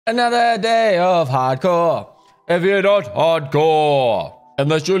Another day of hardcore. If you're not hardcore,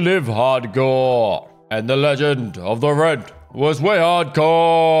 unless you live hardcore. And the legend of the rent was way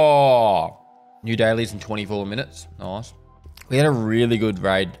hardcore. New dailies in 24 minutes. Nice. We had a really good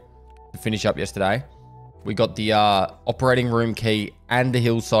raid to finish up yesterday. We got the operating room key and the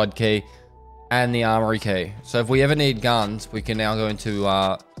hillside key and the armory key. So if we ever need guns, we can now go into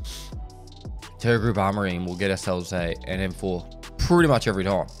Terror Group Armory and we'll get ourselves an M4 pretty much every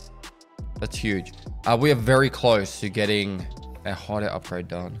time. That's huge. We are very close to getting our hideout upgrade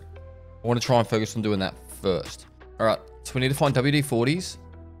done. I want to try and focus on doing that first. All right, so we need to find WD-40s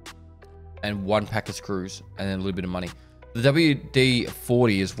and 1 pack of screws and then a little bit of money. The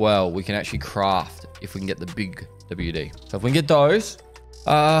WD-40 as well, we can actually craft if we can get the big WD. So if we can get those,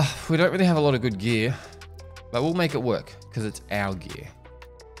 we don't really have a lot of good gear, but we'll make it work because it's our gear.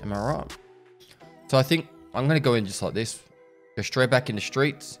 Am I right? So I think I'm going to go in just like this. Go straight back in the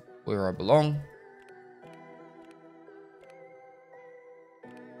streets where I belong.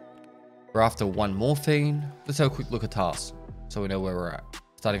 We're after 1 morphine. Let's have a quick look at tasks so we know where we're at.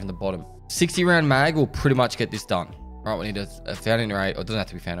 Starting from the bottom. 60 round mag will pretty much get this done. Right, we need a fountain rate, or it doesn't have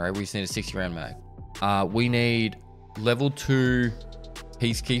to be fountain rate. We just need a 60 round mag. We need level 2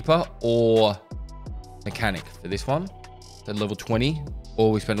 peacekeeper or mechanic for this one. So level 20,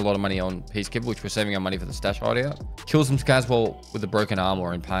 or we spend a lot of money on peacekeeper, which we're saving our money for the stash hideout. Kill some Scaswell with a broken arm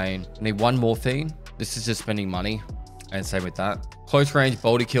or in pain. We need 1 morphine. This is just spending money, and same with that. Close range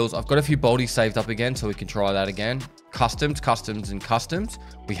boldy kills. I've got a few boldies saved up again, so we can try that again. Customs, and customs.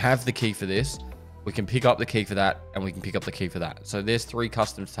 We have the key for this. We can pick up the key for that, and we can pick up the key for that. So there's 3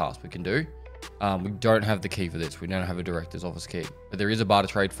 customs tasks we can do. We don't have the key for this. We don't have a director's office key, but there is a barter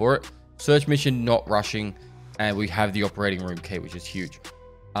trade for it. Search mission, not rushing, and we have the operating room key, which is huge.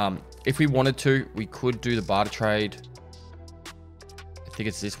 If we wanted to, we could do the barter trade. I think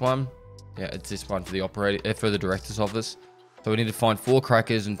it's this one. Yeah, it's this one for the for the director's office. So we need to find 4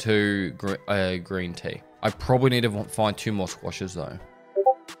 crackers and 2 green tea. I probably need to find 2 more squashes though.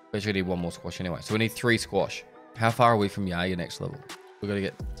 Basically need 1 more squash anyway. So we need 3 squash. How far are we from Jaeger next level? We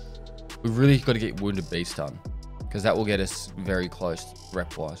really got to get Wounded Beast done, because that will get us very close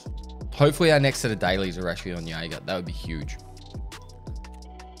rep wise. Hopefully our next set of dailies are actually on Jaeger. That would be huge.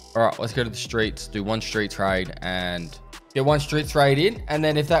 All right, let's go to the streets, do 1 street trade and get 1 street trade in. And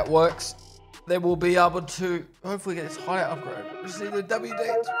then if that works, then we'll be able to hopefully get this hideout upgrade. Just need the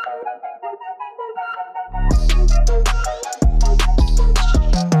WDs.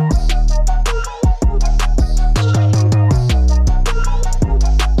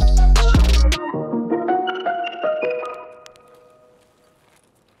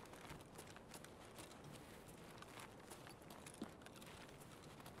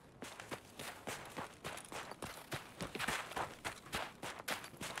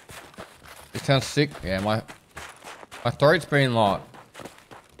 It sounds sick. Yeah, my throat's been like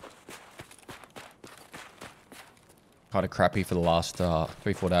kind of crappy for the last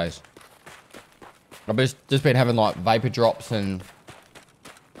 3-4 days. I've just been having like vapor drops and.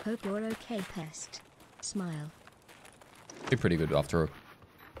 Hope you're okay, Pest. Smile. Be pretty good after a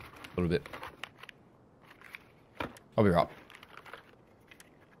little bit. I'll be right.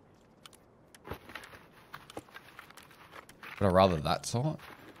 But I'd rather that side.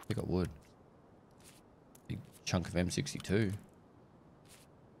 I think I would. Big chunk of M62.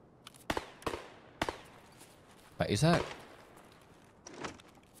 Wait, is that?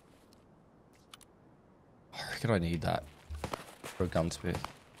 I reckon I need that for a gunsmith.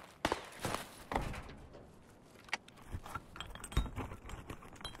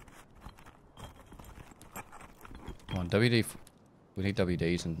 Come on, WD. We need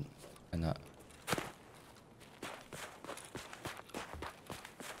WDs and that.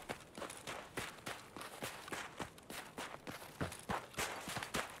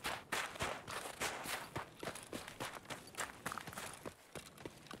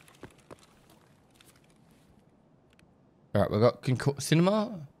 All right, we've got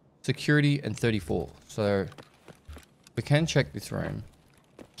cinema, security, and 34. So we can check this room.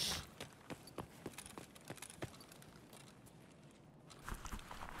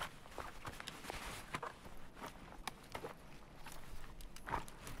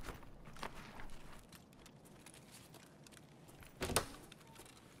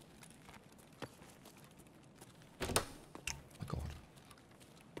 Oh my God.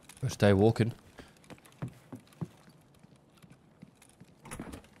 First day walking.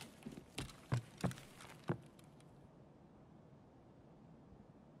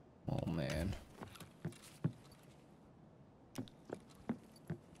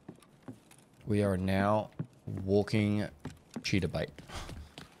 We are now walking cheetah bait.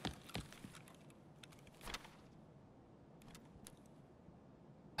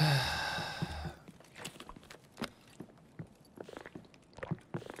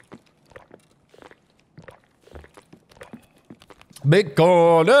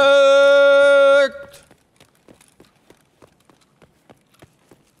 Bitcoin.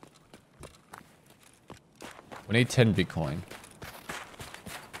 We need 10 Bitcoin.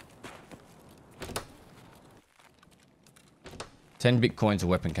 $10 a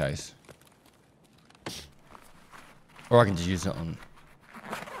weapon case. Or I can just use it on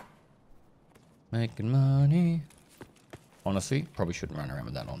making money. Honestly, probably shouldn't run around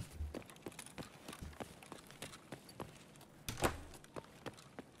with that on.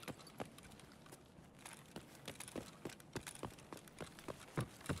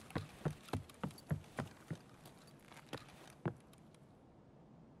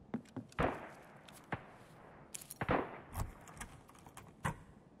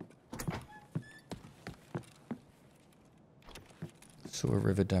 Sewer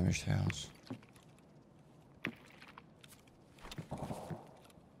river damaged house.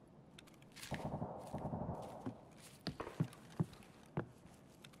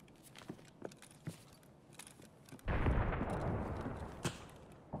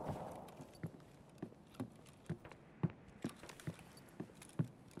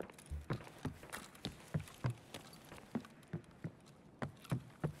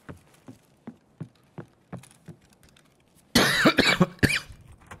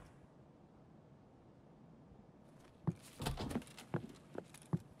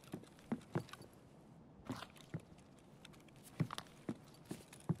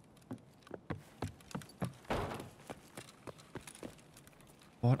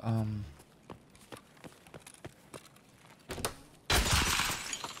 What,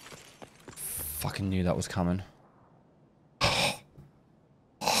 fucking knew that was coming. I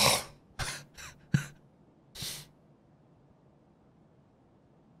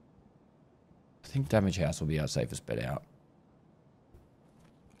think damage house will be our safest bet out.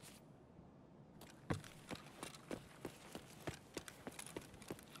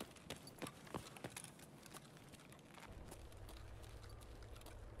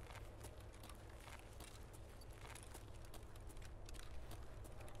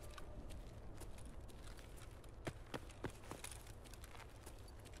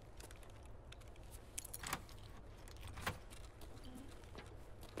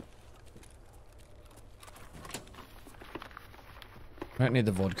 I don't need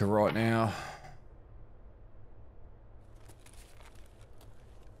the vodka right now.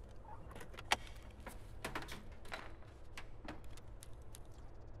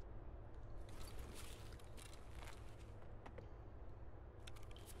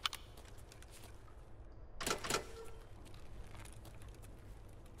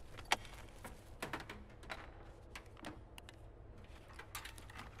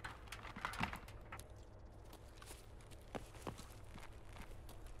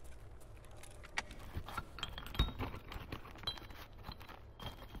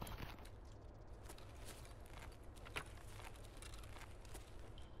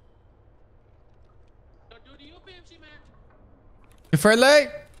 You friendly?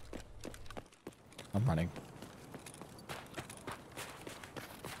 I'm running.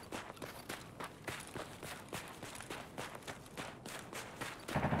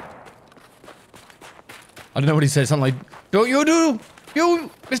 I don't know what he said. Something like, "Don't you do,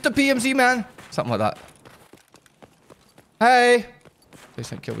 you, Mr. PMC man," something like that. Hey, please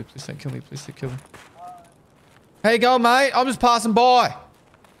don't kill me. Please don't kill me. Please don't kill me. How you going, mate? I'm just passing by.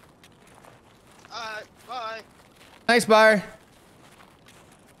 Bye. Thanks, bro.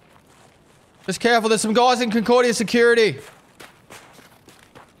 Just careful, there's some guys in Concordia security.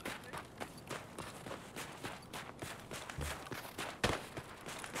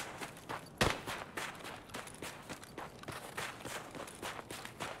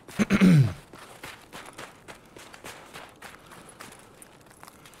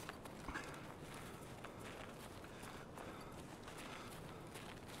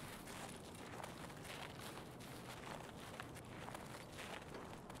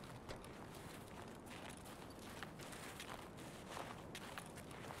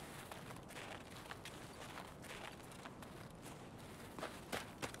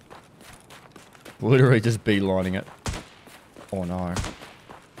 Literally just beelining it. Oh no.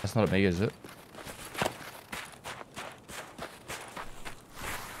 That's not me, is it?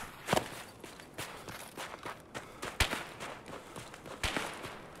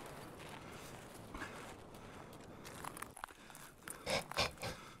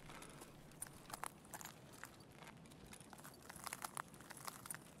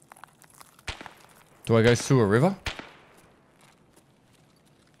 Do I go through a river?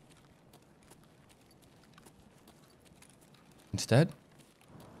 Instead?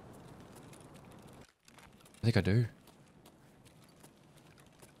 I think I do.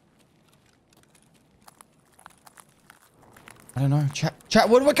 I don't know. Chat,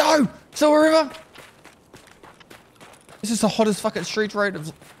 where do I go? Silver River? This is the hottest fucking street raid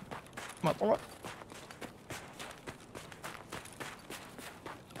of... What?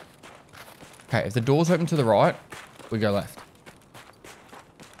 Okay, if the door's open to the right, we go left.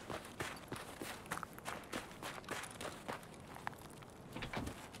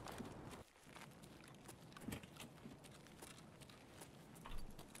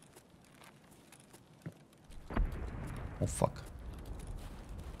 Oh, fuck.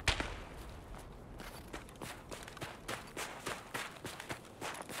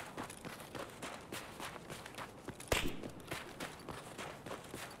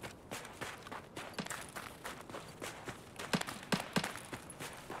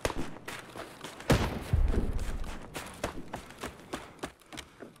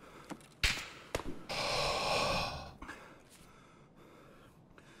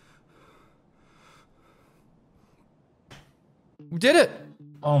 We did it.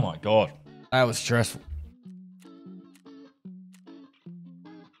 Oh my God. That was stressful.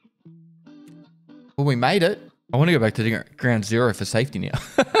 Well, we made it. I want to go back to ground zero for safety now.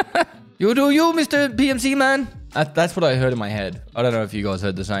 You do you, Mr. PMC man. That's what I heard in my head. I don't know if you guys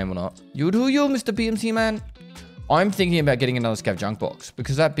heard the same or not. You do you, Mr. PMC man. I'm thinking about getting another scav junk box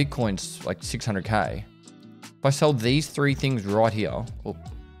because that Bitcoin's like 600K. If I sell these 3 things right here. Oh,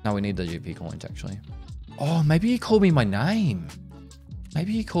 no, we need the GP coins actually. Oh, maybe he called me my name.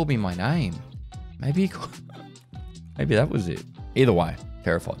 Maybe he called me my name. Maybe that was it. Either way,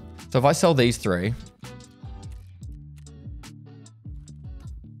 terrified. So if I sell these 3,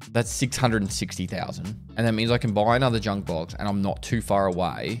 that's 660,000. And that means I can buy another junk box and I'm not too far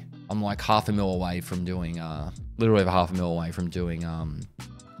away. I'm like half a mil away from doing, literally over half a mil away from doing,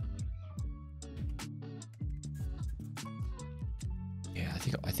 yeah,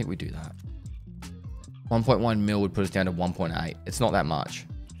 I think we do that. 1.1 mil would put us down to 1.8. It's not that much.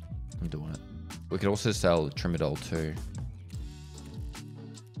 I'm doing it. We could also sell Trimadol too.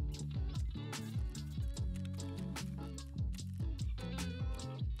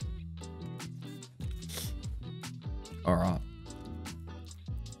 All right.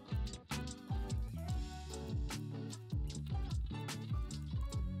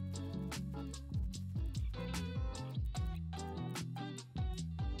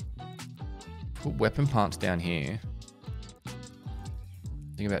 Put weapon parts down here.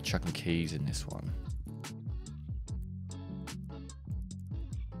 Think about chucking keys in this one.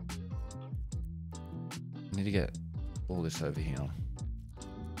 I need to get all this over here.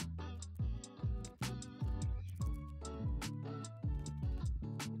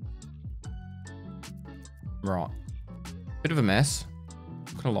 Right. Bit of a mess.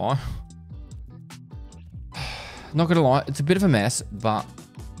 Not gonna lie. Not gonna lie, it's a bit of a mess, but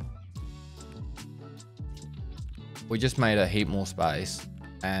we just made a heap more space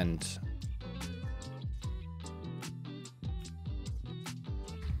and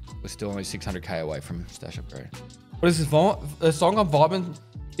we're still only 600K away from stash upgrade. What is this song I'm vibing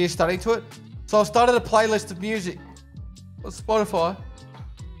here, studying to it? So I've started a playlist of music on Spotify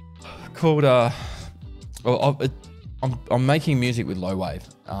called, I'm making music with Low Wave.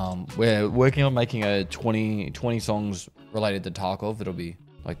 We're working on making a 20 songs related to Tarkov. It'll be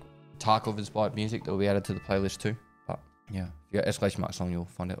like Tarkov inspired music that will be added to the playlist too. But yeah, if you got exclamation mark song, you'll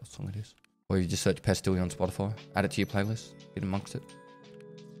find out what song it is. Or you just search Pestily on Spotify, add it to your playlist, get amongst it.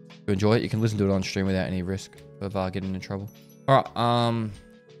 If you enjoy it, you can listen to it on stream without any risk of getting in trouble. All right,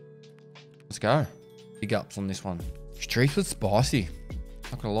 let's go. Big ups on this one. Streets with spicy.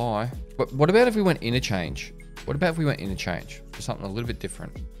 Not gonna lie. But what about if we went interchange? What about if we went interchange for something a little bit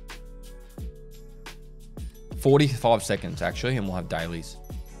different? 45 seconds actually, and we'll have dailies.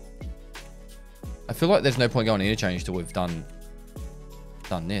 I feel like there's no point going interchange till we've done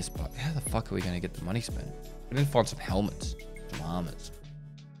this, but how the fuck are we gonna get the money spent? We need to find some helmets, some armors.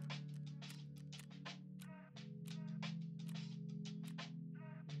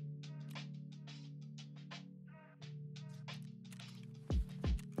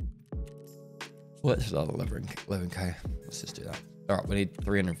 Well, let's start 11K. Let's just do that. All right, we need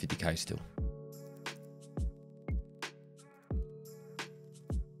 350K still.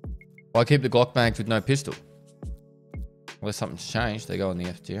 Why keep the Glock bags with no pistol? Unless something's changed, they go on the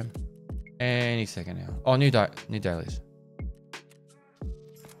FTM. Any second now. Oh, new dailies.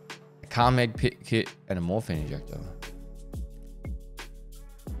 A Carmeg pit kit and a morphine injector.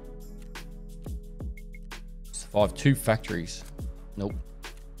 Survive 2 factories. Nope.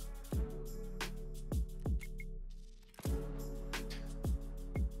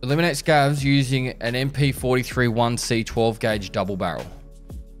 Eliminate scavs using an MP43 1C 12 gauge double barrel.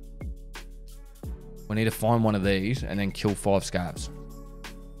 We need to find one of these and then kill 5 scavs.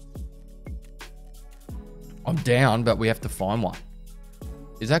 I'm down, but we have to find one.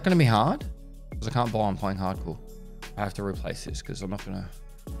 Is that going to be hard? Because I can't buy, I'm playing hardcore. I have to replace this because I'm not going to...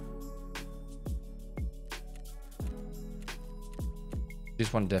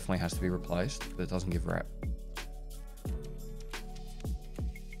 This one definitely has to be replaced, but it doesn't give rap.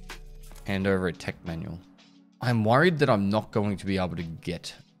 Hand over a tech manual. I'm worried that I'm not going to be able to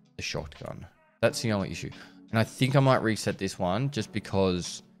get the shotgun. That's the only issue. And I think I might reset this one just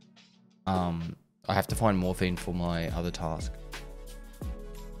because I have to find morphine for my other task.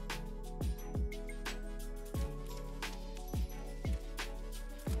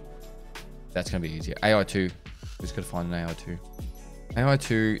 That's going to be easier. AI2. Just got to find an AI2.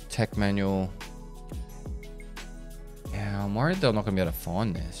 AI2, tech manual. Yeah, I'm worried they're not going to be able to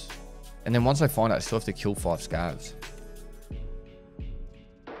find this. And then once I find it, I still have to kill 5 scavs.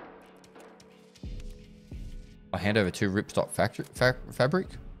 I hand over 2 ripstock fabric.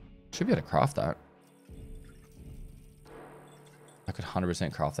 Should be able to craft that. I could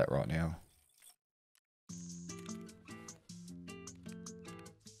 100% craft that right now.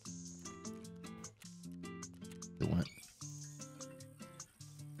 Doing it.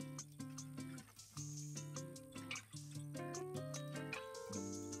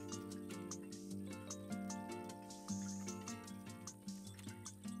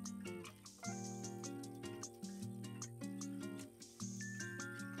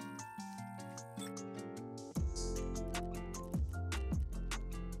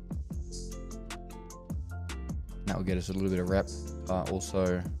 That will get us a little bit of rep, but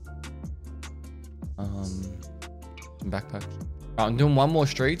also some backpacks. I'm doing one more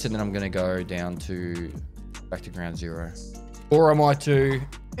streets and then I'm gonna go down to back to ground zero. Or am I to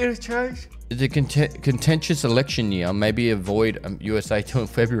interchange? The contentious election year, maybe avoid USA till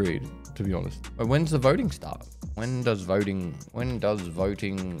February, to be honest. But when's the voting start? When does voting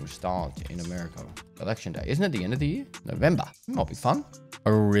start in America? Election day. Isn't it the end of the year? November. It might be fun.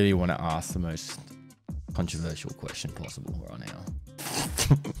 I really want to ask the most controversial question possible right now.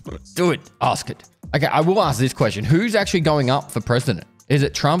 Do it. Ask it. Okay, I will ask this question. Who's actually going up for president? Is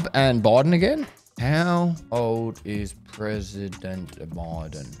it Trump and Biden again? How old is President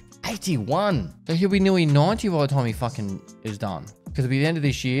Biden? 81. So he'll be nearly 90 by the time he fucking is done. Because it'll be the end of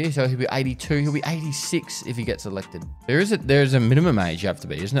this year, so he'll be 82. He'll be 86 if he gets elected. There's a minimum age you have to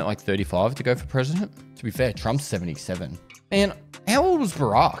be, isn't it? Like 35 to go for president? To be fair, Trump's 77. Man, how old was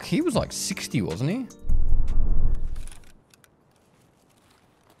Barack? He was like 60, wasn't he?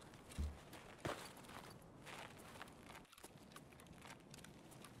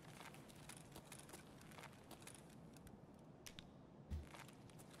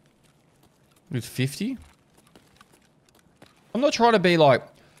 He was 50? I'm not trying to be like...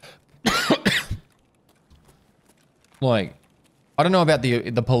 like, I don't know about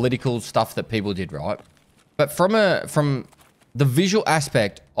the political stuff that people did, right? But from the visual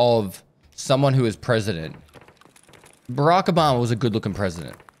aspect of someone who is president, Barack Obama was a good-looking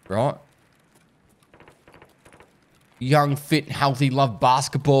president, right? Young, fit, healthy, loved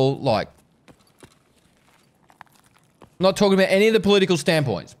basketball, like... I'm not talking about any of the political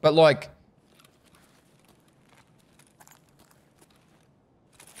standpoints, but like...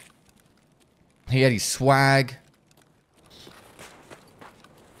 He had his swag.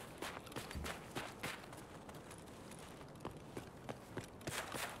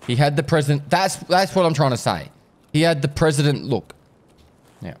 He had the president. That's what I'm trying to say. He had the president look.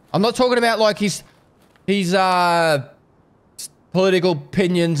 Yeah. I'm not talking about like his political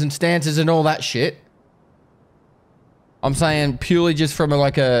opinions and stances and all that shit. I'm saying purely just from a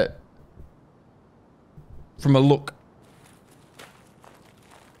look.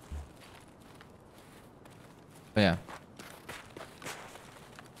 Yeah.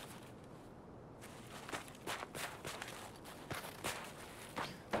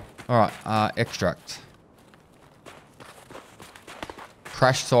 All right, extract.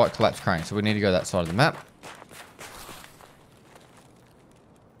 Crash site, collapse crane. So we need to go that side of the map.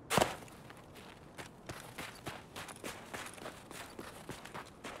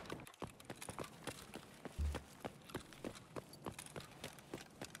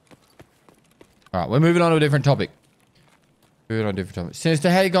 All right, we're moving on to a different topic. Moving on to a different topic. Sinister,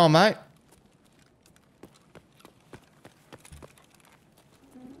 how you going, mate?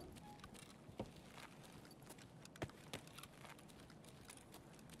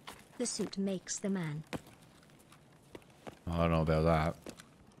 The suit makes the man. I don't know about that. Have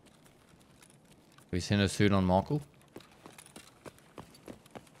you seen a suit on Michael?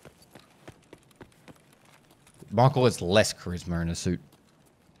 Michael has less charisma in a suit.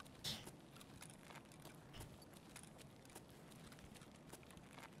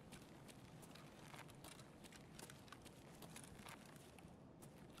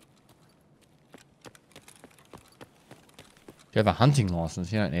 you have a hunting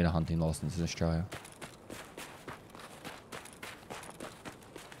license? You don't need a hunting license in Australia.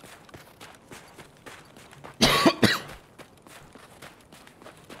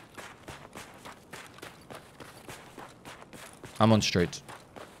 I'm on streets.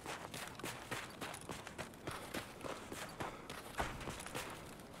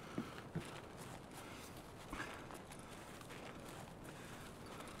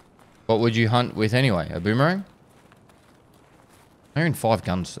 What would you hunt with anyway? A boomerang? I own 5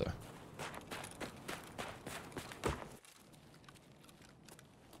 guns though.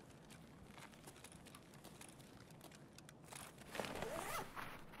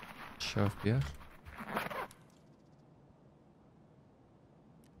 Show off beer.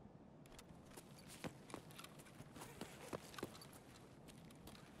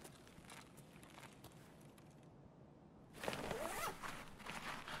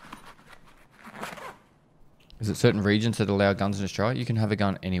 Is it certain regions that allow guns in Australia? You can have a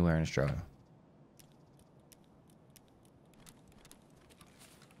gun anywhere in Australia.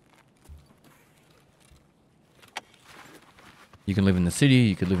 You can live in the city,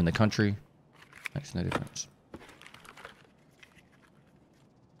 you could live in the country. Makes no difference.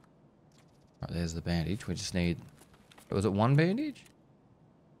 Right, there's the bandage. We just need... Was it 1 bandage?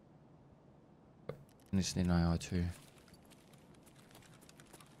 I just need an AI too.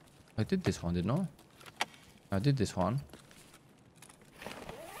 I did this one, didn't I? I did this one.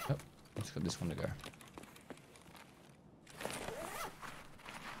 Yep, let's got this one to go.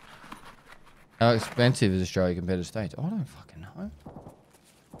 How expensive is Australia compared to States? I don't fucking know.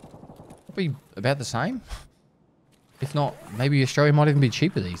 Probably about the same. If not, maybe Australia might even be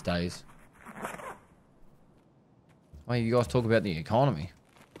cheaper these days. Why you guys talk about the economy?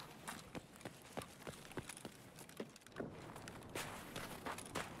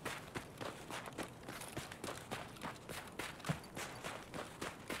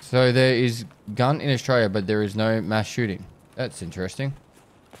 So there is gun in Australia, but there is no mass shooting. That's interesting.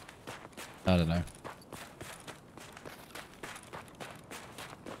 I don't know.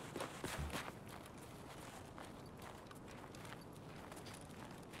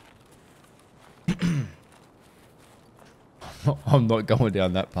 I'm not going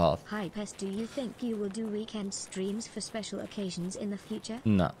down that path. Hi Pest, do you think you will do weekend streams for special occasions in the future?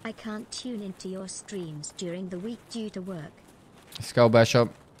 No. I can't tune into your streams during the week due to work. Skull Basher.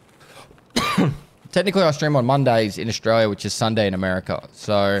 Technically, I stream on Mondays in Australia, which is Sunday in America.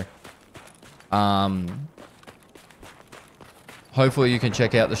 So, hopefully you can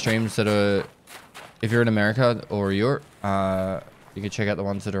check out the streams that are, if you're in America or Europe, you can check out the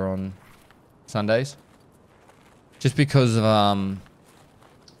ones that are on Sundays. Just because of, I'm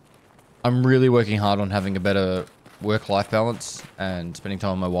really working hard on having a better work-life balance and spending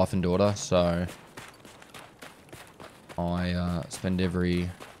time with my wife and daughter. So, I spend every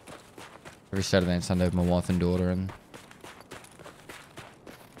Saturday and Sunday with my wife and daughter, and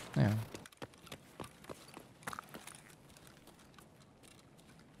yeah.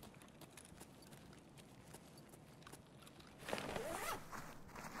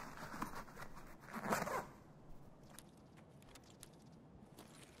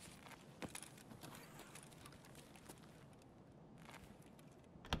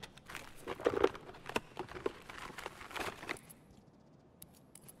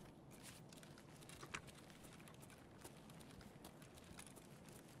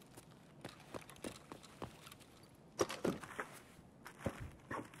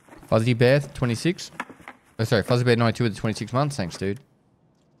 Fuzzy Bear, 26. Oh, sorry, Fuzzy Bear 92 with the 26 months. Thanks, dude.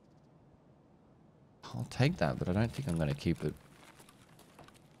 I'll take that, but I don't think I'm going to keep it.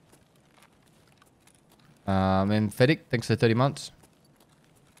 Emphatic, thanks for 30 months.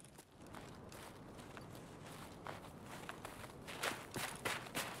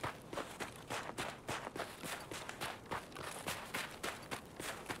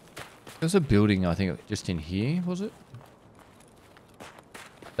 There's a building, I think, just in here, was it?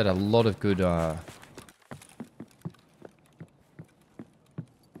 That had a lot of good,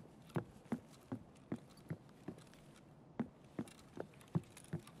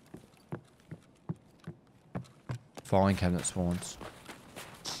 filing cabinet spawns.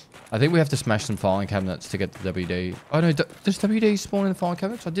 I think we have to smash some filing cabinets to get the WD. Oh no, does WD spawn in the filing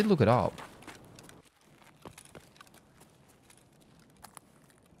cabinets? I did look it up.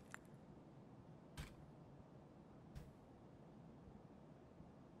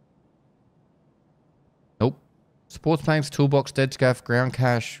 Nope. Sports banks, toolbox, dead scaff, ground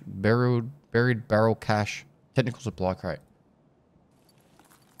cache, buried barrel cache, technical supply crate.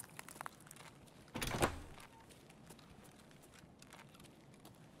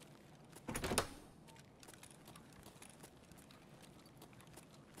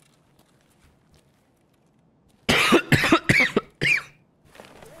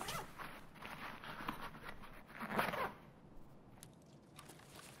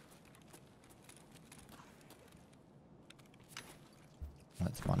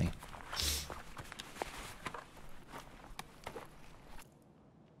 It's money.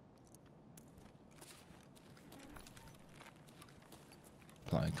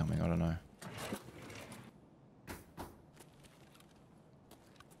 Plane coming, I don't know.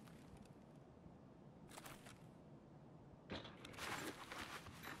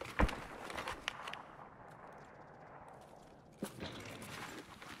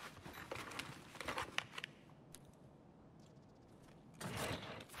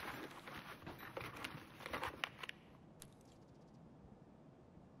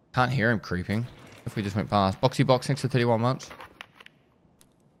 Can't hear him creeping. If we just went past. Boxy box next to 31 months.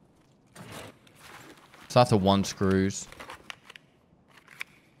 So after 1 screws.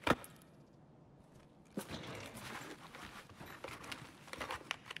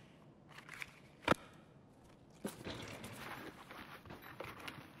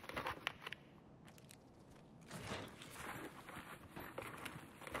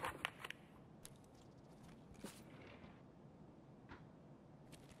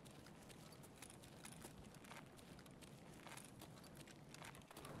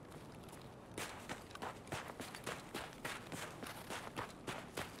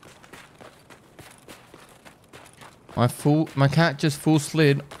 My cat just full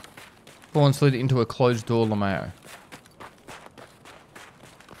slid into a closed door Lameo.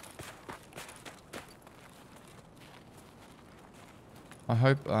 I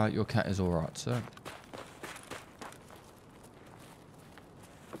hope your cat is alright, sir.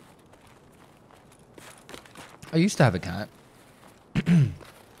 I used to have a cat.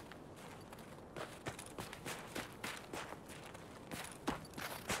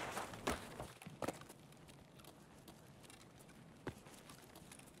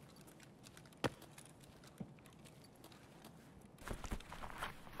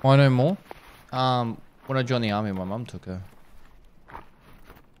 I know more. When I joined the army, my mum took her.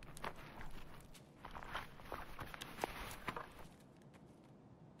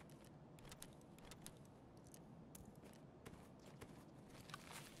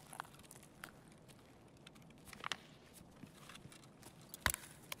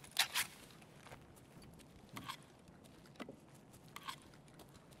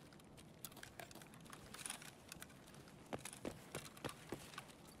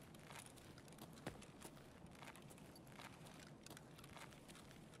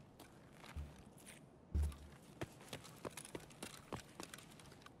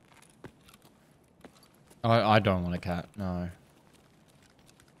 I don't want a cat, no.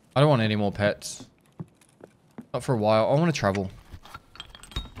 I don't want any more pets. Not for a while. I want to travel.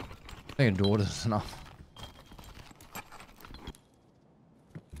 I think a daughter's enough.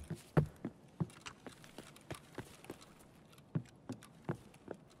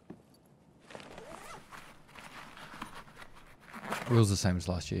 Rules the same as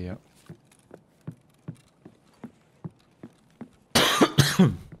last year, yeah.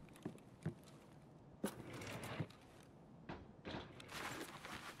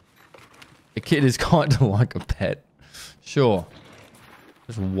 A kid is kind of like a pet. Sure.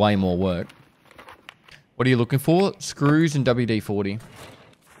 There's way more work. What are you looking for? Screws and WD-40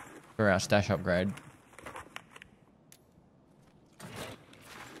 for our stash upgrade.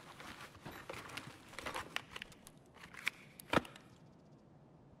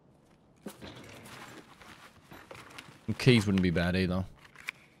 And keys wouldn't be bad either.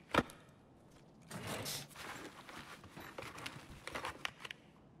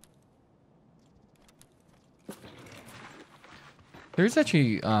 There's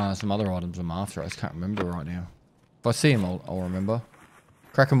actually some other items I'm after. I just can't remember right now. If I see them, I'll remember.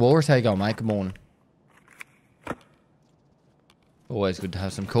 Kraken Walrus, how you going, mate? Good morning. Always good to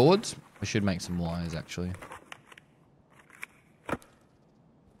have some cords. We should make some wires, actually.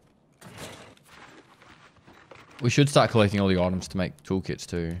 We should start collecting all the items to make toolkits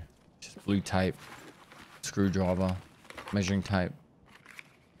too. Just blue tape, screwdriver, measuring tape.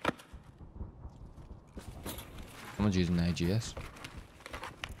 Someone's using the AGS.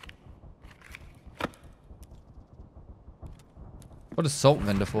 What is salt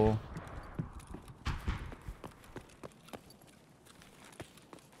vendor for?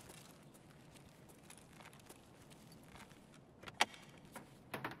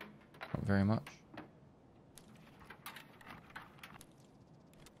 Not very much.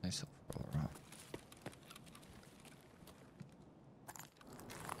 Nice.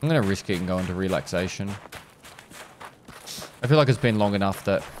 I'm gonna risk it and go into relaxation. I feel like it's been long enough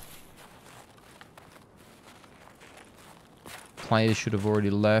that players should have already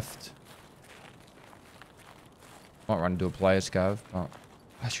left. Might run into a player scav, but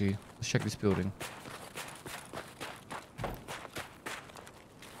actually, let's check this building.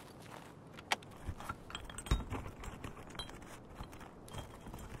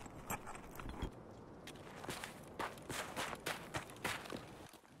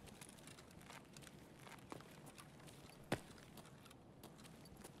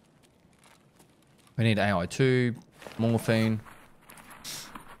 We need AI2, morphine.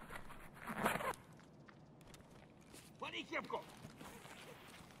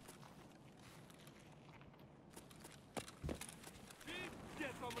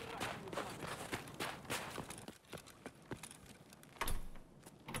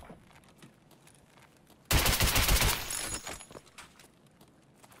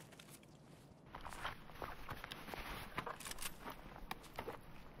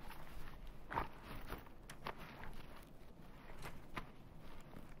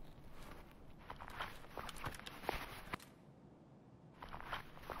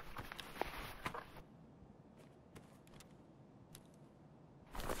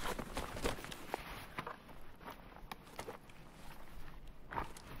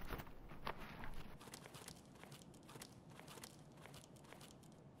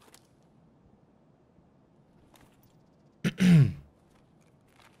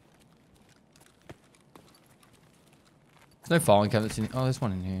 There's no filing cabinets in here. Oh, there's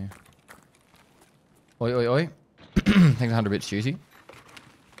one in here. Oi, oi, oi. Thanks 100 bits, Juicy.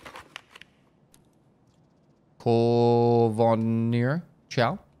 Corvonier.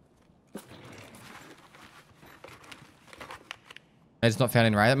 Ciao. It's not found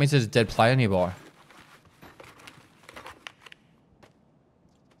in raid. That means there's a dead player nearby.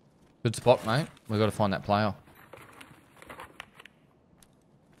 Good spot, mate. We've got to find that player.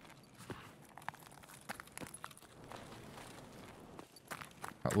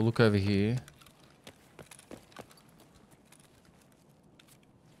 Right, we'll look over here.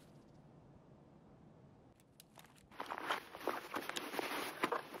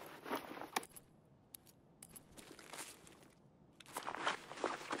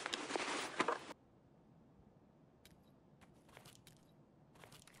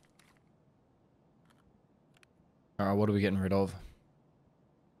 Alright, what are we getting rid of?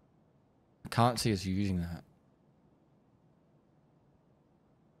 I can't see us using that.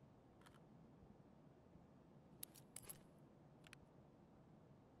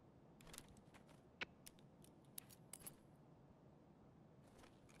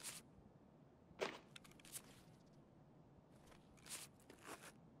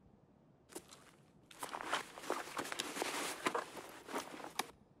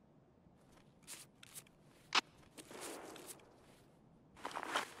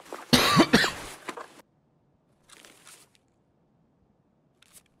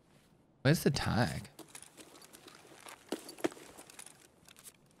 Where's the tag?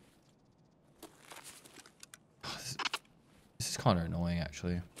 Oh, this is kind of annoying,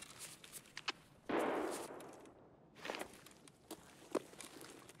 actually.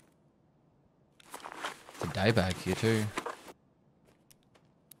 It's a day bag here, too.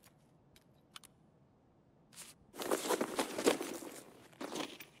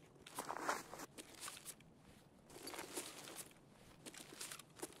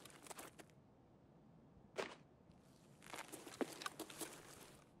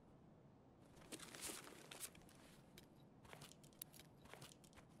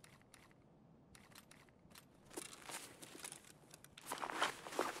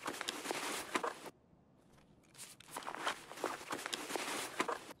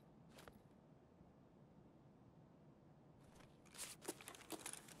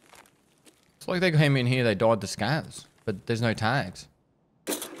 It's like they came in here, they died the scavs, but there's no tags.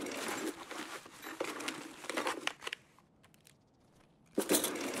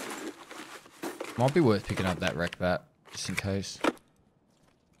 Might be worth picking up that wreck bat, just in case.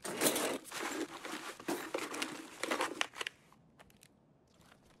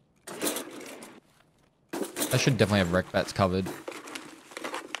 I should definitely have wreck bats covered.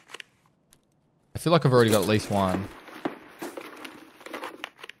 I feel like I've already got at least one.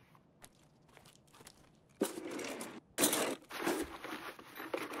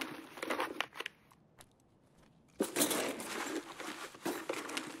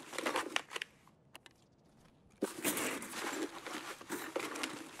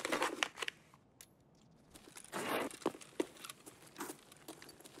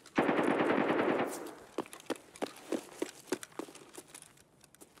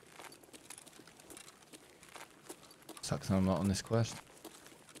 Sucks that I'm not on this quest.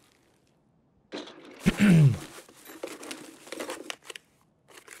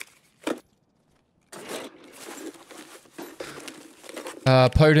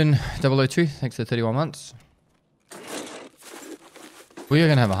 Podin 002, thanks for 31 months. We are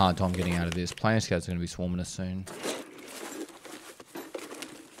going to have a hard time getting out of this. Player scouts are going to be swarming us soon.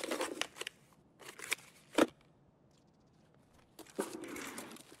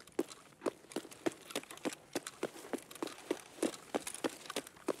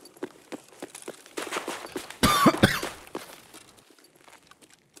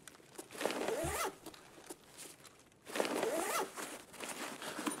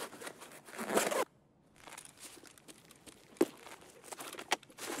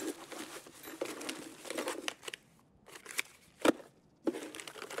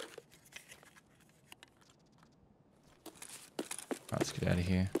 Get out of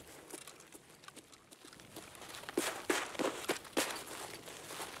here.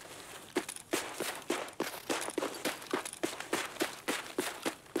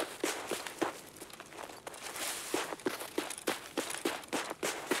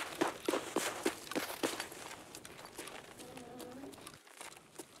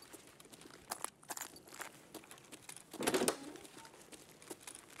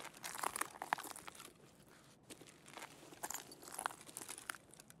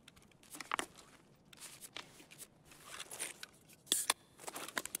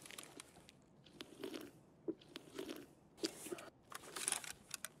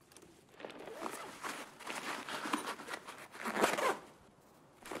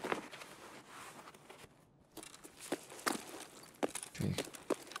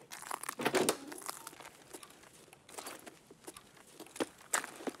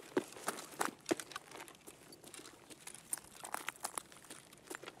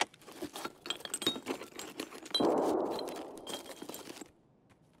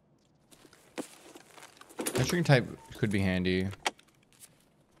 Measuring tape could be handy.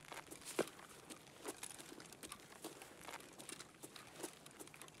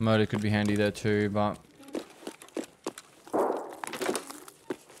 Motor could be handy there too, but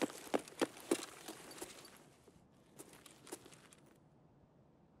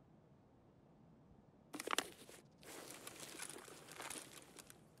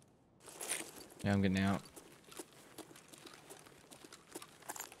yeah, I'm getting out.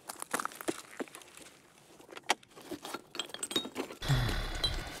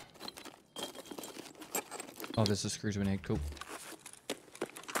 Oh, there's the screws we need. Cool.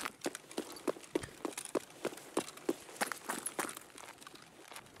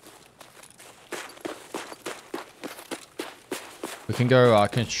 We can go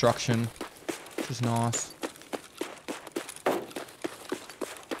construction, which is nice.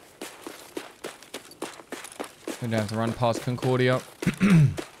 We don't have to run past Concordia.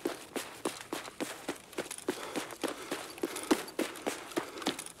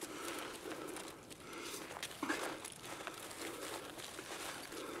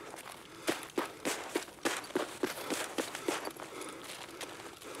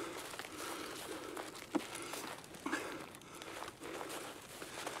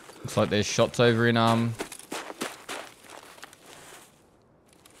 Looks like there's shots over in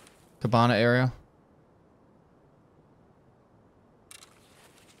Cabana area.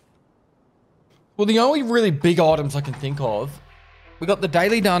 Well, the only really big items I can think of, we got the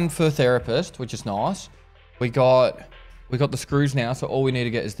daily done for therapist, which is nice. We got the screws now, so all we need to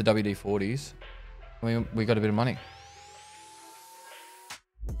get is the WD-40s. We got a bit of money.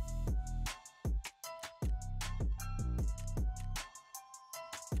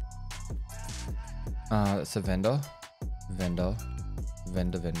 That's a vendor. Well,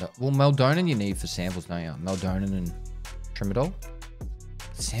 Meldonin you need for samples, don't you? Meldonin and Trimadol.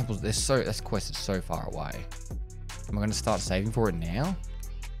 Samples, this quest is so far away. Am I going to start saving for it now?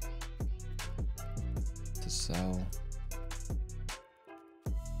 To sell.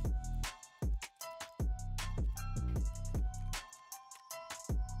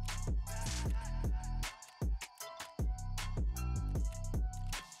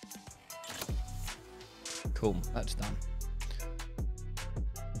 Cool, that's done.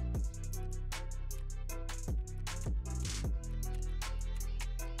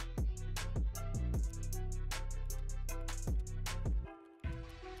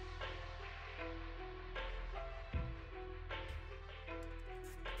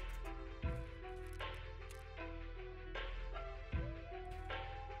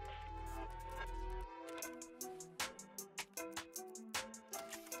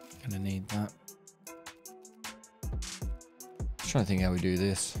 Gonna need that. Trying to think how we do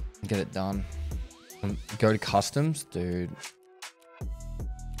this and get it done. Go to customs, dude.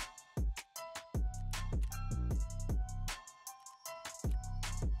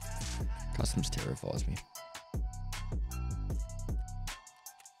 Customs terrifies me.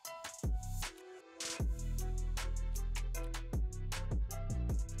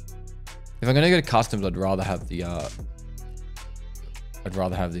 If I'm gonna go to customs, I'd rather have the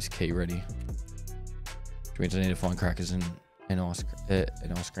this key ready. Which means I need to find crackers and ice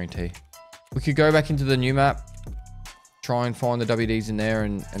green tea. We could go back into the new map, try and find the WDs in there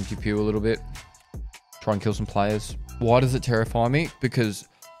and pew pew a little bit. Try and kill some players. Why does it terrify me? Because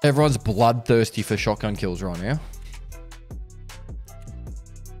everyone's bloodthirsty for shotgun kills right now.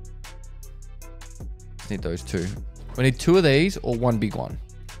 Need those two. We need 2 of these or 1 big one.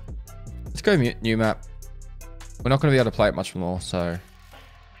 Let's go new map. We're not going to be able to play it much more, so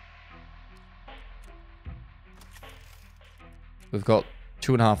we've got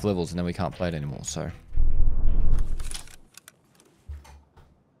 2.5 levels and then we can't play it anymore, so.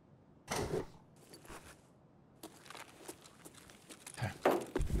 Okay.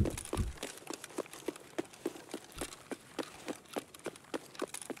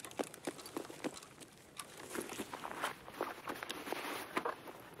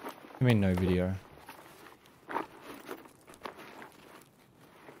 I mean, no video.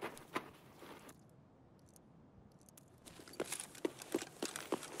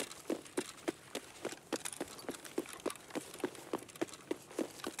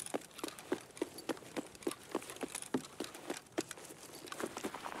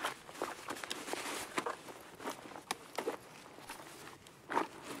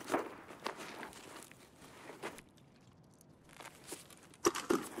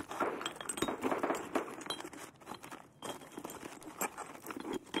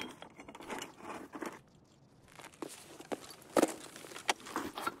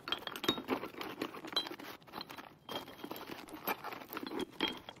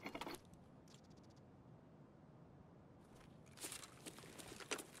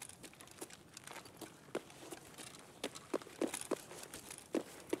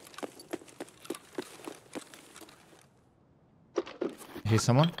 Here's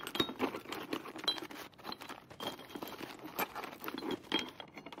someone.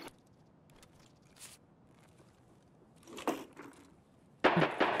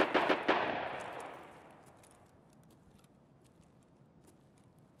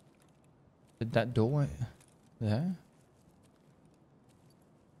 Did that doorway there?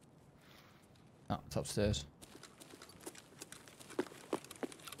 Oh, it's upstairs.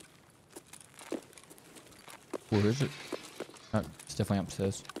 Where is it? Oh, it's definitely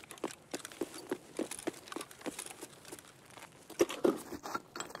upstairs.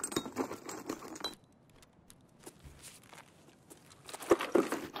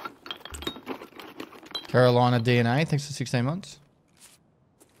 Carolina DNA, thanks for 16 months.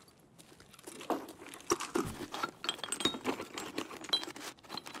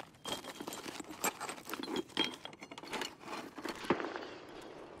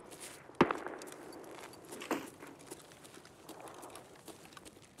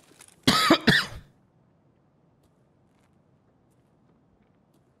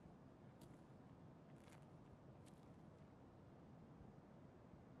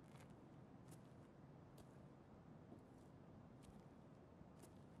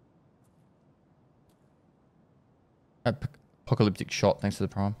 Apocalyptic shot, thanks for the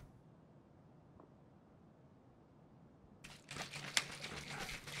prime.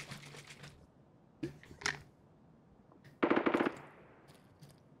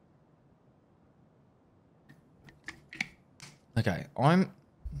 Okay, I'm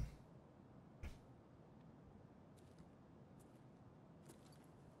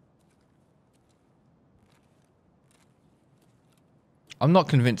not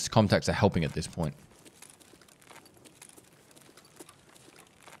convinced contacts are helping at this point.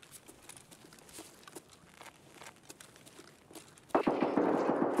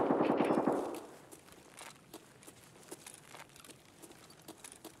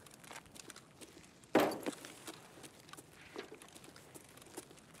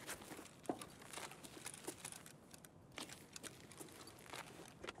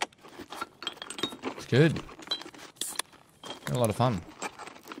 Good. Had a lot of fun.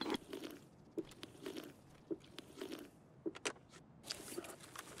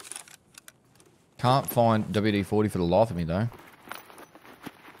 Can't find WD-40 for the life of me though.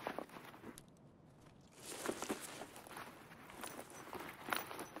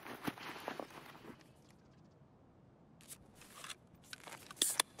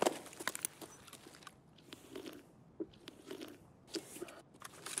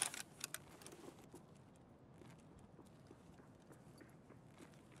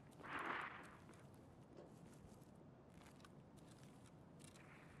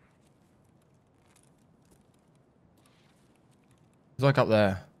 It's like up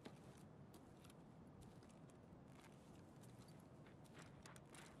there.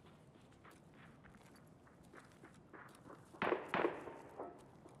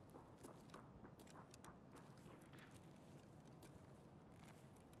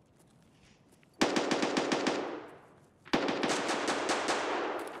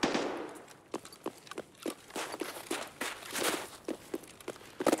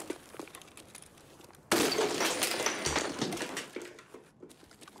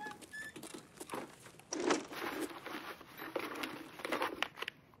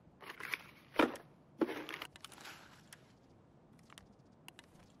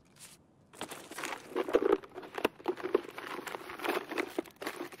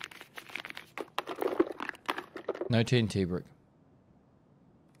 No TNT brick.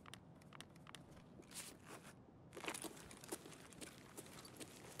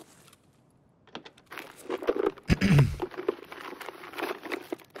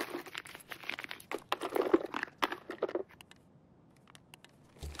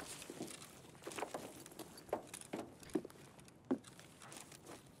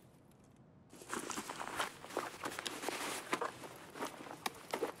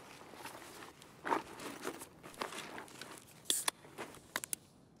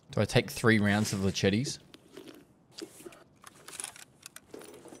 Do I take 3 rounds of Lachettes?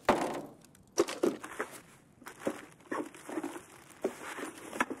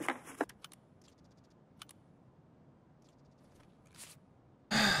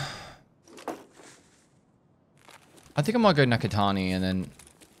 I think I might go Nakatani and then...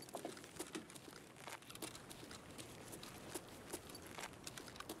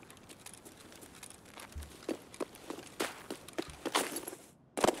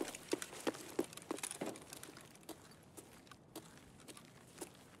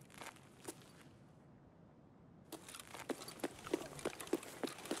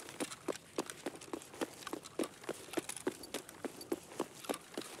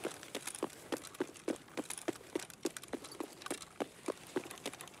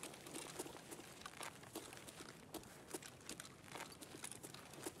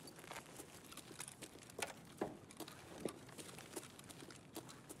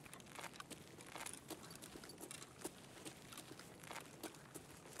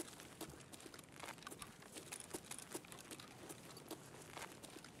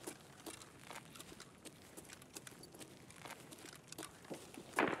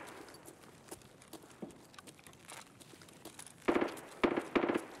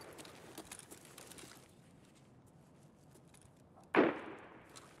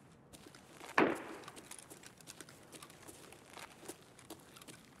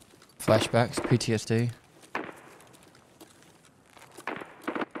 Flashbacks, PTSD.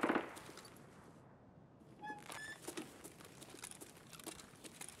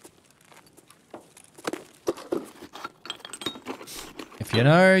 If you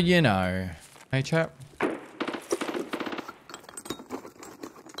know, you know. Hey, chap.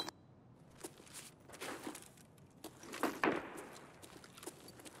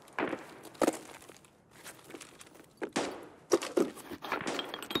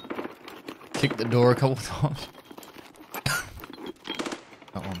 Kicked the door a couple times.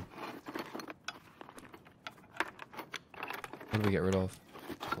 That one. What do we get rid of?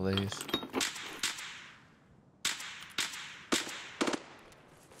 All these.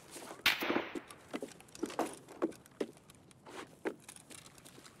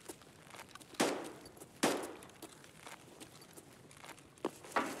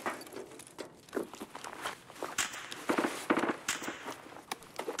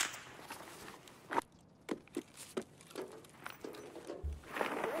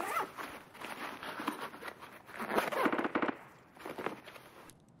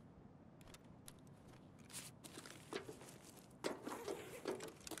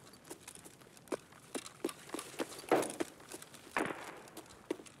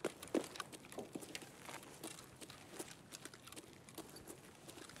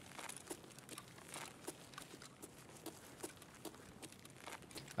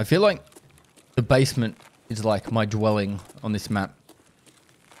 I feel like the basement is like my dwelling on this map.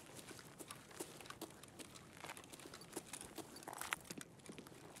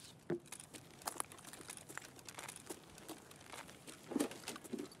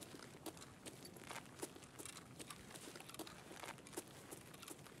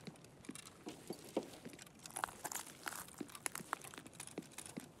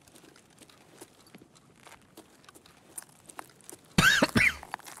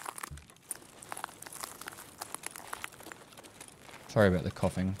 Sorry about the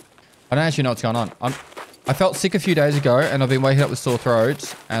coughing. I don't actually know what's going on. I felt sick a few days ago and I've been waking up with sore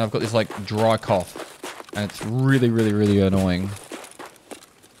throats and I've got this like dry cough and it's really, really, really annoying.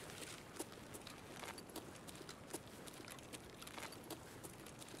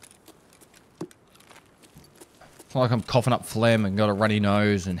 It's not like I'm coughing up phlegm and got a runny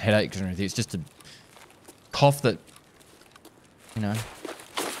nose and headaches and everything. It's just a cough that, you know,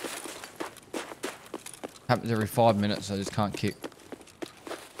 happens every 5 minutes. So I just can't kick.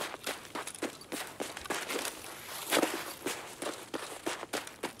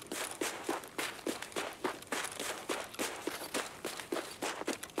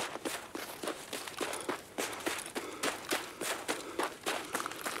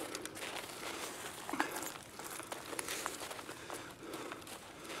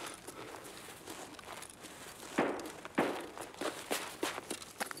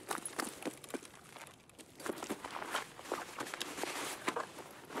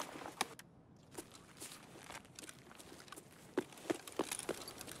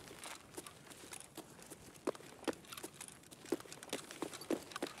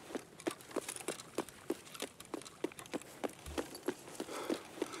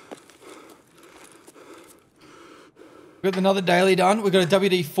 We got another daily done. We got a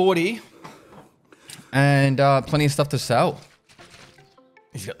WD-40 and plenty of stuff to sell.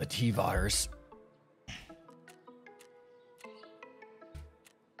 He's got the T-virus.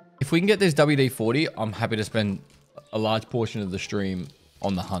 If we can get this WD-40, I'm happy to spend a large portion of the stream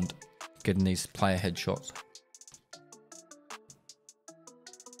on the hunt, getting these player headshots.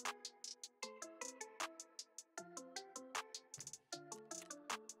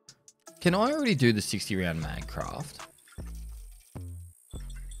 Can I already do the 60 round mag craft?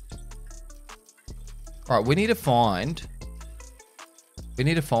 All right, we need to find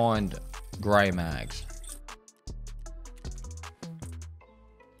gray mags.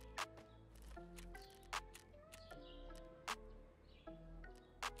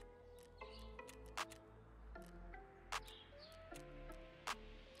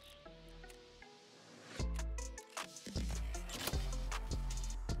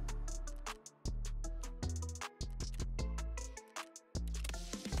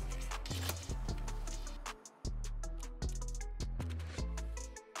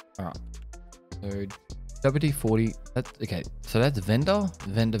 All right, so WD-40, that's okay. So that's vendor,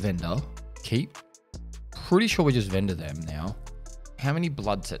 keep. Pretty sure we just vendor them now. How many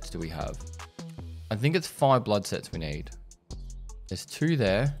blood sets do we have? I think it's 5 blood sets we need. There's 2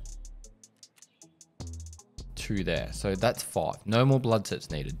 there. 2 there. So that's 5. No more blood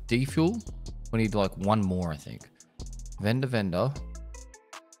sets needed. Defuel, we need like 1 more, I think. Vendor.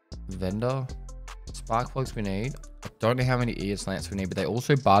 Spark plugs we need. I don't know how many ear slants we need, but they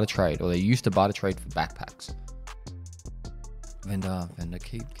also barter trade, or they used to barter trade for backpacks. Vendor,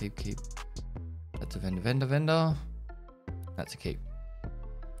 keep. That's a vendor. That's a keep.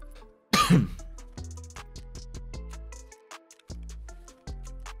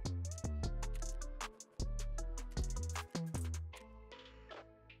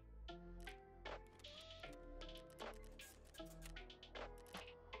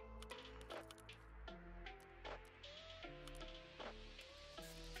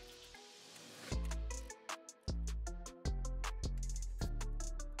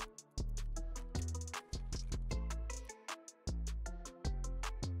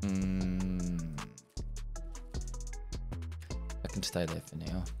 I can stay there for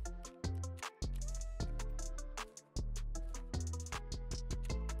now.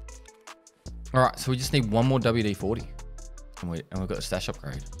 All right, so we just need 1 more WD-40, and we've got a stash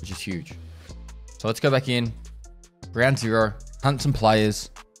upgrade, which is huge. So let's go back in, round 0, hunt some players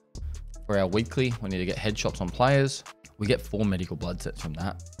for our weekly. We need to get headshots on players. We get 4 medical blood sets from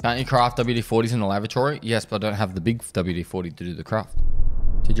that. Can't you craft WD-40s in the laboratory? Yes, but I don't have the big WD-40 to do the craft.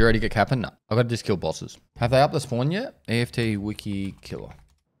 Did you already get capping? No. I've got to just kill bosses. Have they upped the spawn yet? AFT wiki killer.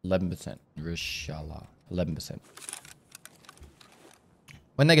 11%. Rishala. 11%.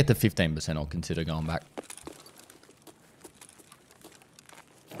 When they get to 15%, I'll consider going back.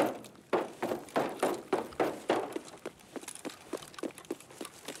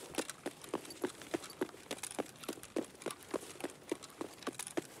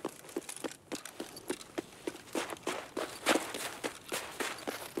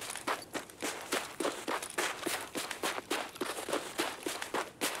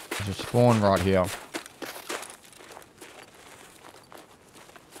 There's a spawn right here.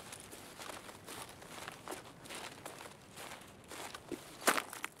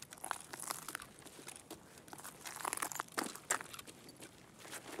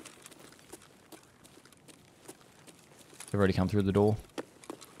 They've already come through the door.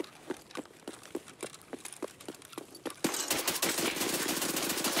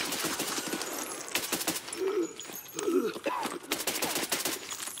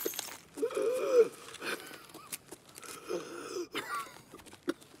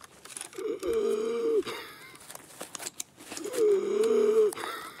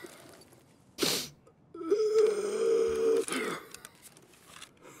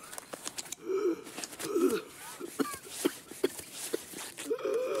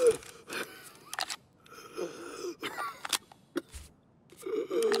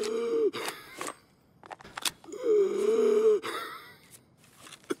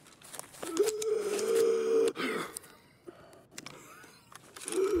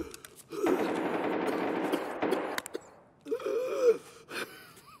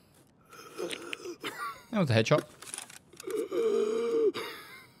 That was a headshot.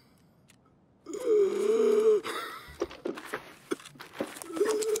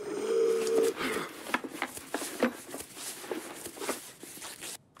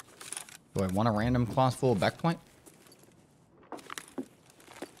 Do I want a random class 4 backpoint?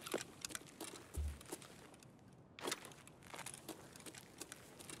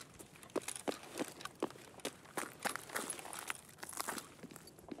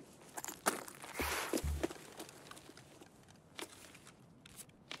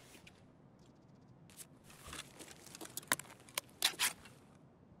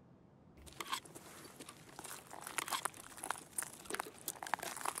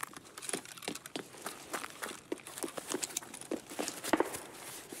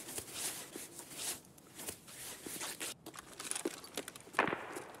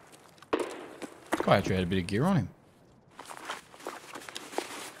 guy actually had a bit of gear on him.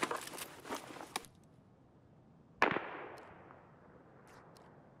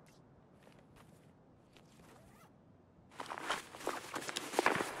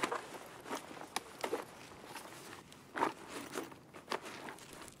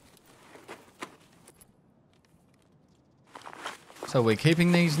 So we're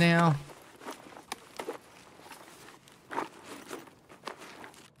keeping these now.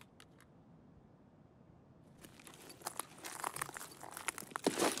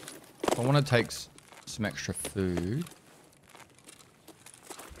 I want to take some extra food.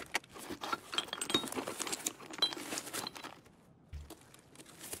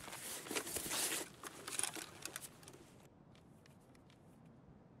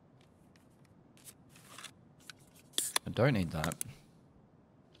 I don't need that.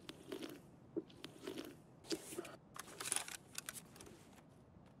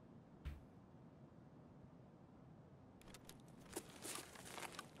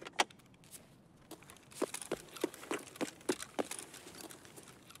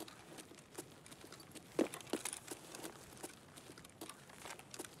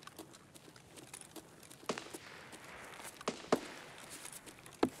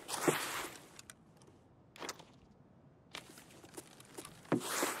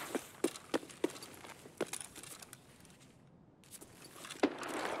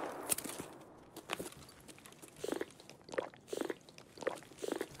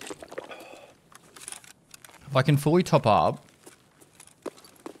 If I can fully top up.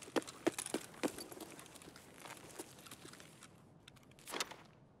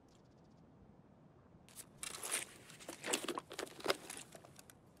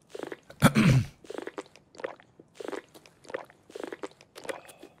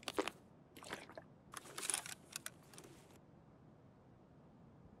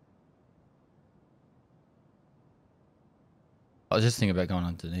 I was just thinking about going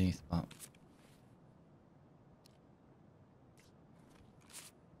underneath, but...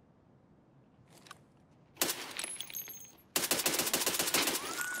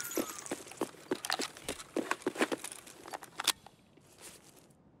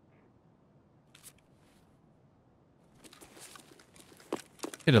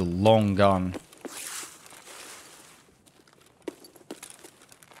 Get a long gun.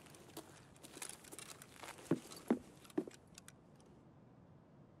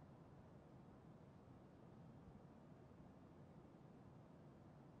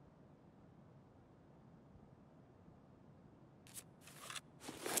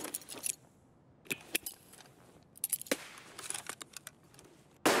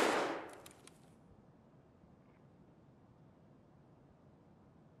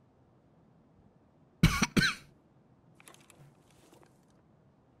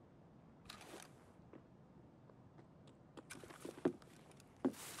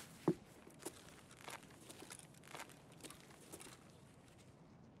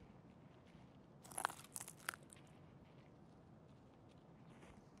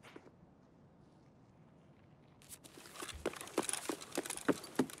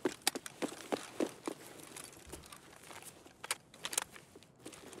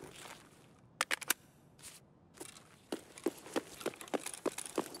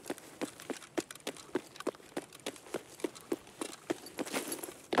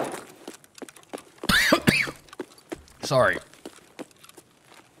 Sorry.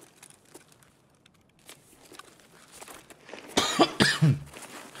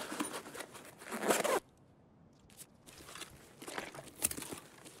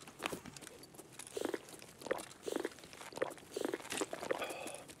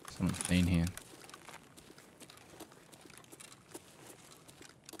 Someone's been here.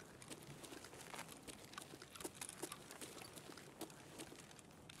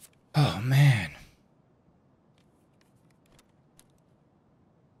 Oh, man.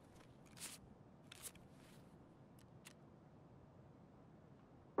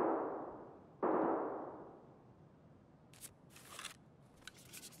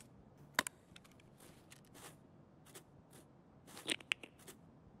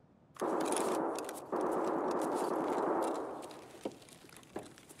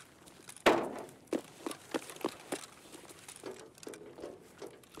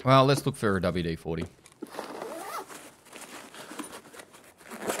 Well, let's look for a WD-40.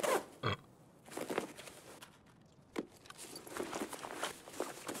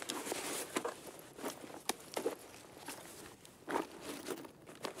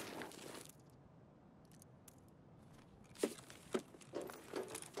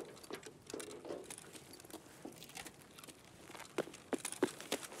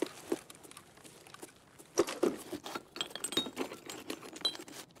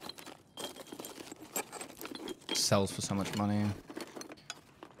 sells for so much money.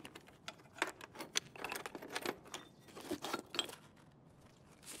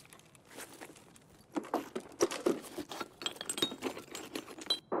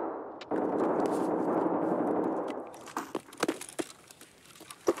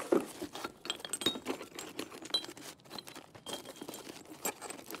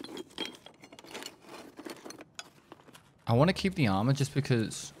 I want to keep the armor just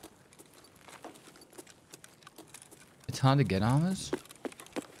because it's hard to get armors.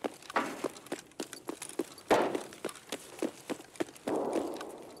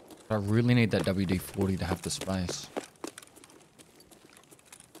 But I really need that WD-40 to have the space.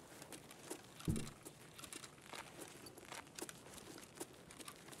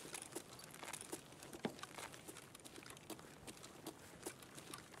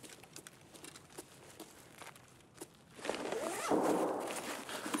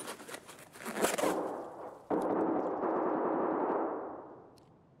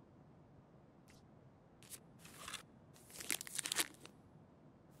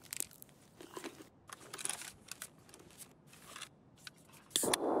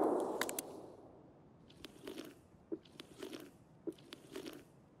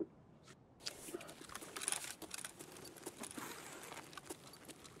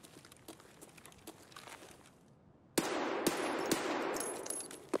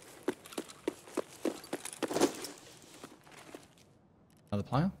 Another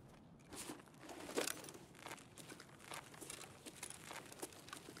player?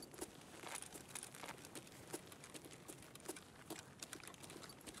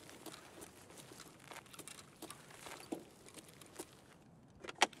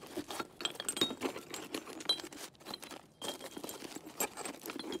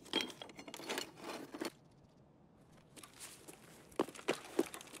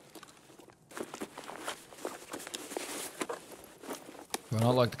 Do I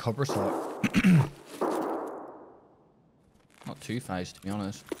not like the copper side? Not two-faced, to be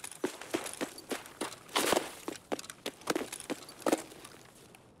honest.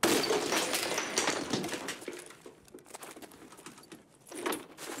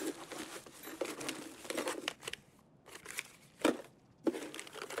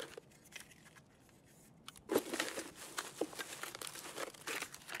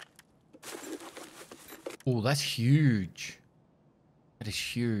 Oh, that's huge. That is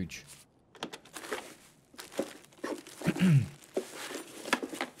huge.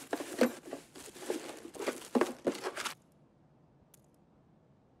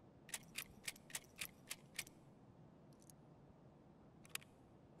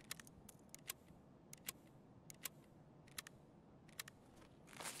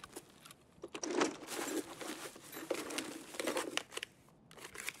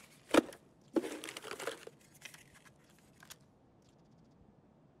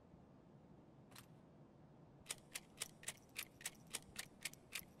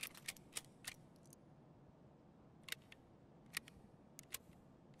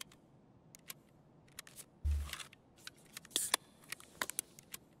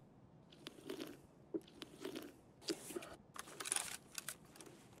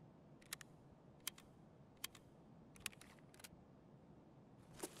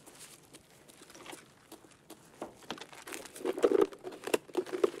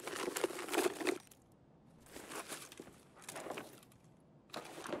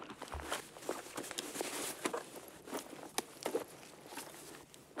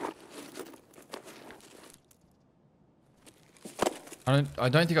 I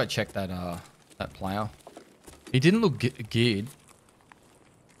don't think I checked that that player. He didn't look geared.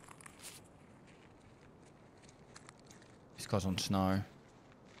 This guy's on snow.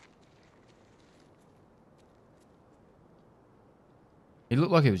 He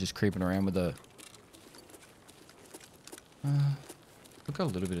looked like he was just creeping around with a... we've got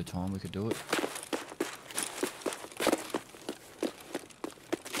a little bit of time, we could do it.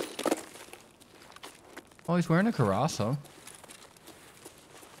 Oh, he's wearing a Karasa.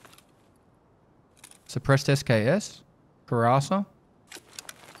 Suppressed SKS? Karasa?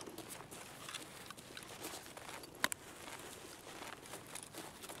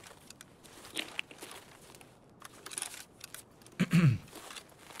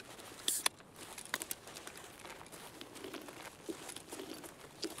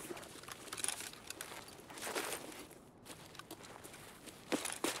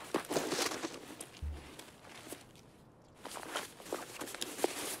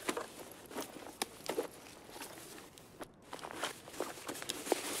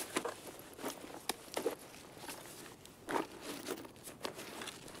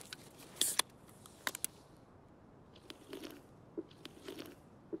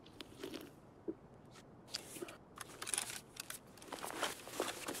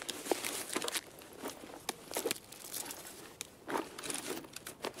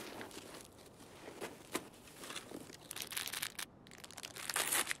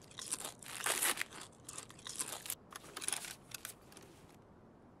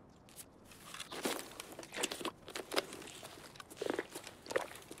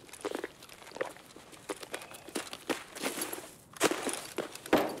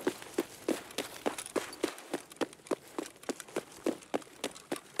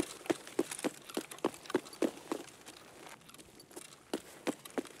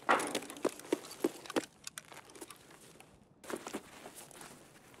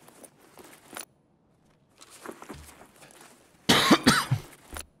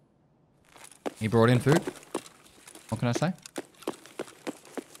 He brought in food. What can I say?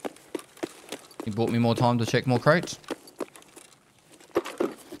 He bought me more time to check more crates.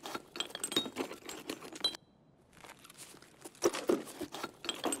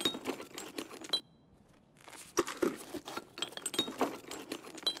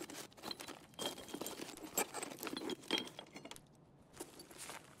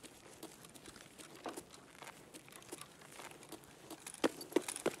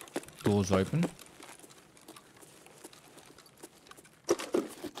 Doors open.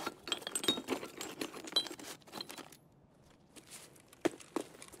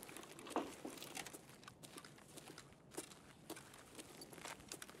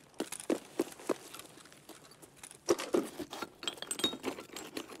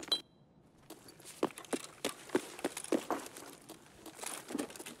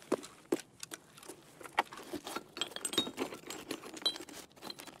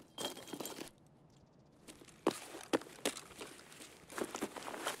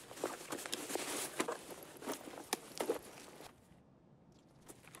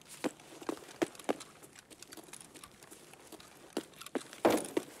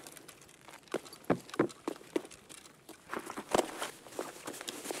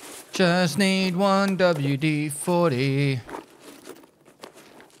 Just need one WD-40.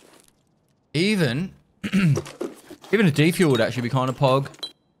 Even a defuel would actually be kind of pog.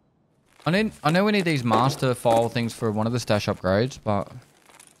 I know we need these master file things for one of the stash upgrades, but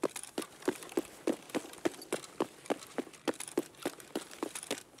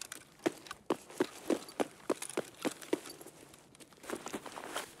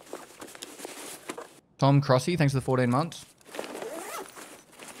Tom Crossy, thanks for the 14 months.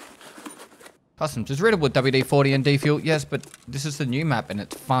 Customs is readable with WD-40 and defuel. Yes, but this is the new map and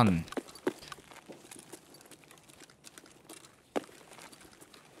it's fun.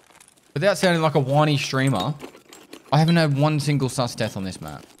 Without sounding like a whiny streamer, I haven't had one single sus death on this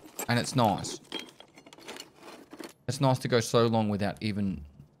map. And it's nice. It's nice to go so long without even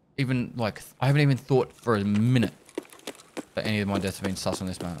like, I haven't even thought for a minute that any of my deaths have been sus on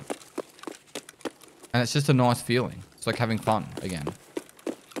this map. And it's just a nice feeling. It's like having fun again.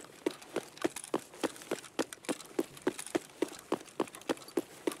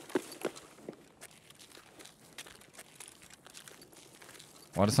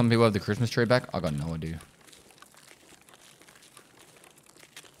 Why do some people have the Christmas tree back? I got no idea.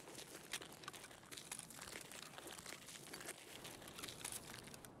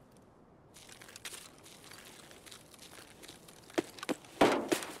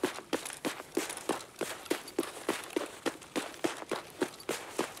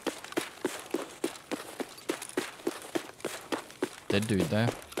 Dead dude there.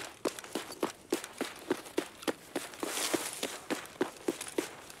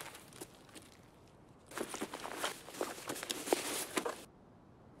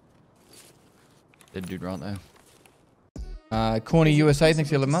 Dead dude right there. Corny USA, thanks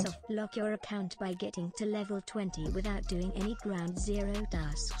for 11 months. Lock your account by getting to level 20 without doing any ground zero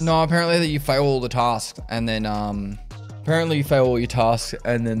tasks. No, apparently that you fail all the tasks and then apparently you fail all your tasks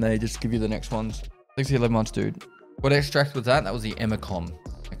and then they just give you the next ones. Thanks for 11 months, dude. What extract was that? That was the Emicom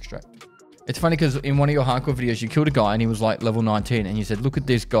extract. It's funny because in one of your hardcore videos you killed a guy and he was like level 19 and you said, look at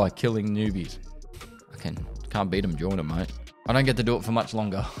this guy killing newbies. I can't beat him, join him, mate. I don't get to do it for much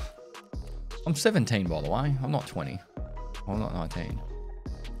longer. I'm 17, by the way. I'm not 20. I'm not 19.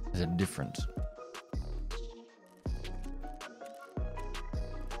 There's a difference.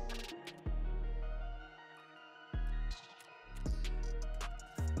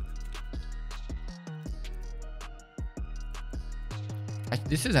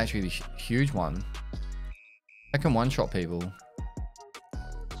 This is actually the huge one. I can one-shot people.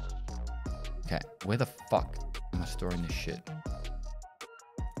 Okay, where the fuck am I storing this shit?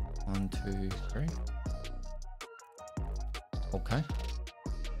 1, 2, 3. Okay.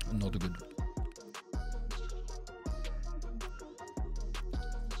 Not good.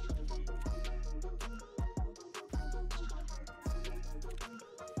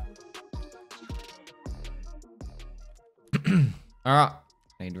 All right.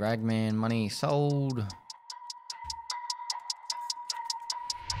 Need ragman money sold.